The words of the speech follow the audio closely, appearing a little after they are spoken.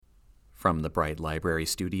From the Bright Library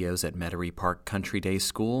Studios at Metairie Park Country Day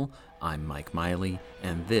School, I'm Mike Miley,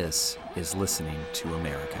 and this is Listening to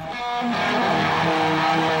America.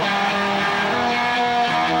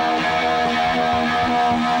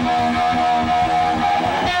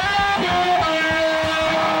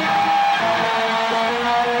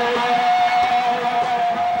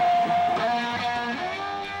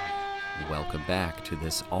 Welcome back to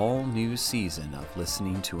this all-new season of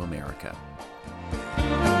Listening to America.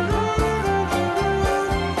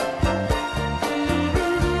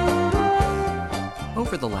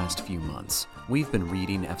 Over the last few months, we've been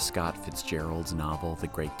reading F. Scott Fitzgerald's novel, The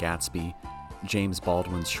Great Gatsby, James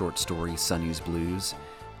Baldwin's short story, Sonny's Blues,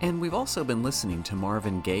 and we've also been listening to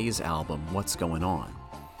Marvin Gaye's album, What's Going On.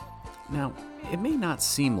 Now, it may not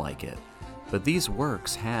seem like it, but these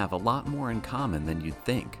works have a lot more in common than you'd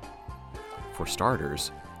think. For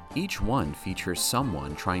starters, each one features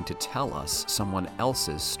someone trying to tell us someone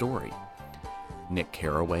else's story. Nick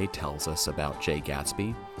Carraway tells us about Jay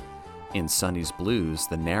Gatsby. In Sonny's Blues,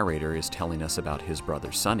 the narrator is telling us about his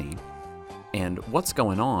brother Sonny. And What's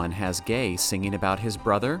Going On has Gaye singing about his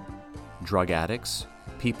brother, drug addicts,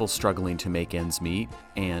 people struggling to make ends meet,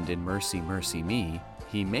 and in Mercy, Mercy Me,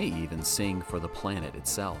 he may even sing for the planet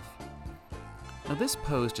itself. Now this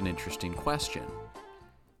posed an interesting question.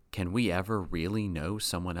 Can we ever really know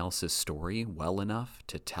someone else's story well enough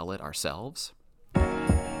to tell it ourselves?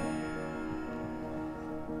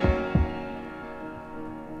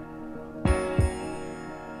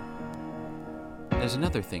 There's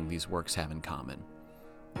another thing these works have in common.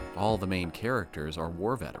 All the main characters are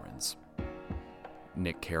war veterans.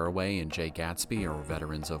 Nick Carraway and Jay Gatsby are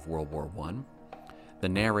veterans of World War I. The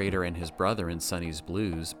narrator and his brother in Sonny's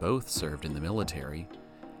Blues both served in the military.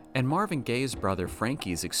 And Marvin Gaye's brother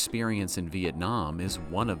Frankie's experience in Vietnam is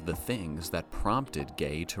one of the things that prompted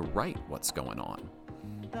Gaye to write What's Going On.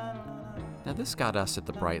 Now this got us at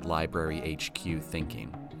the Bright Library HQ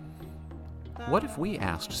thinking. What if we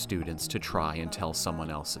asked students to try and tell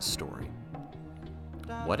someone else's story?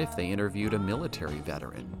 What if they interviewed a military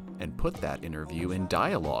veteran and put that interview in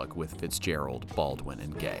dialogue with Fitzgerald, Baldwin,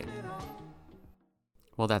 and Gaye?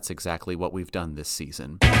 Well, that's exactly what we've done this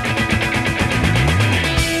season.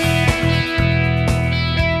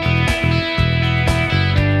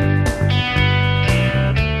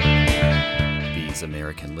 These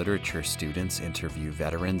American literature students interview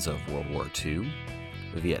veterans of World War II,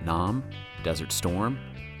 Vietnam, Desert Storm,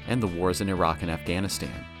 and the wars in Iraq and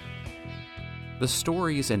Afghanistan. The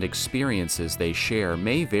stories and experiences they share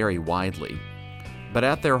may vary widely, but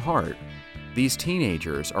at their heart, these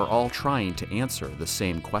teenagers are all trying to answer the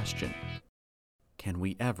same question. Can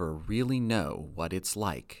we ever really know what it's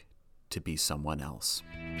like to be someone else?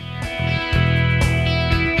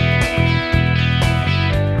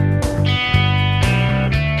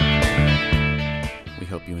 We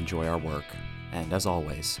hope you enjoy our work, and as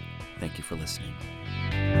always, thank you for listening.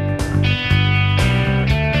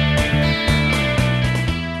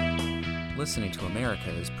 Listening to America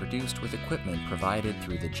is produced with equipment provided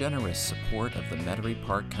through the generous support of the Metairie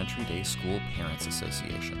Park Country Day School Parents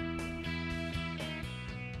Association.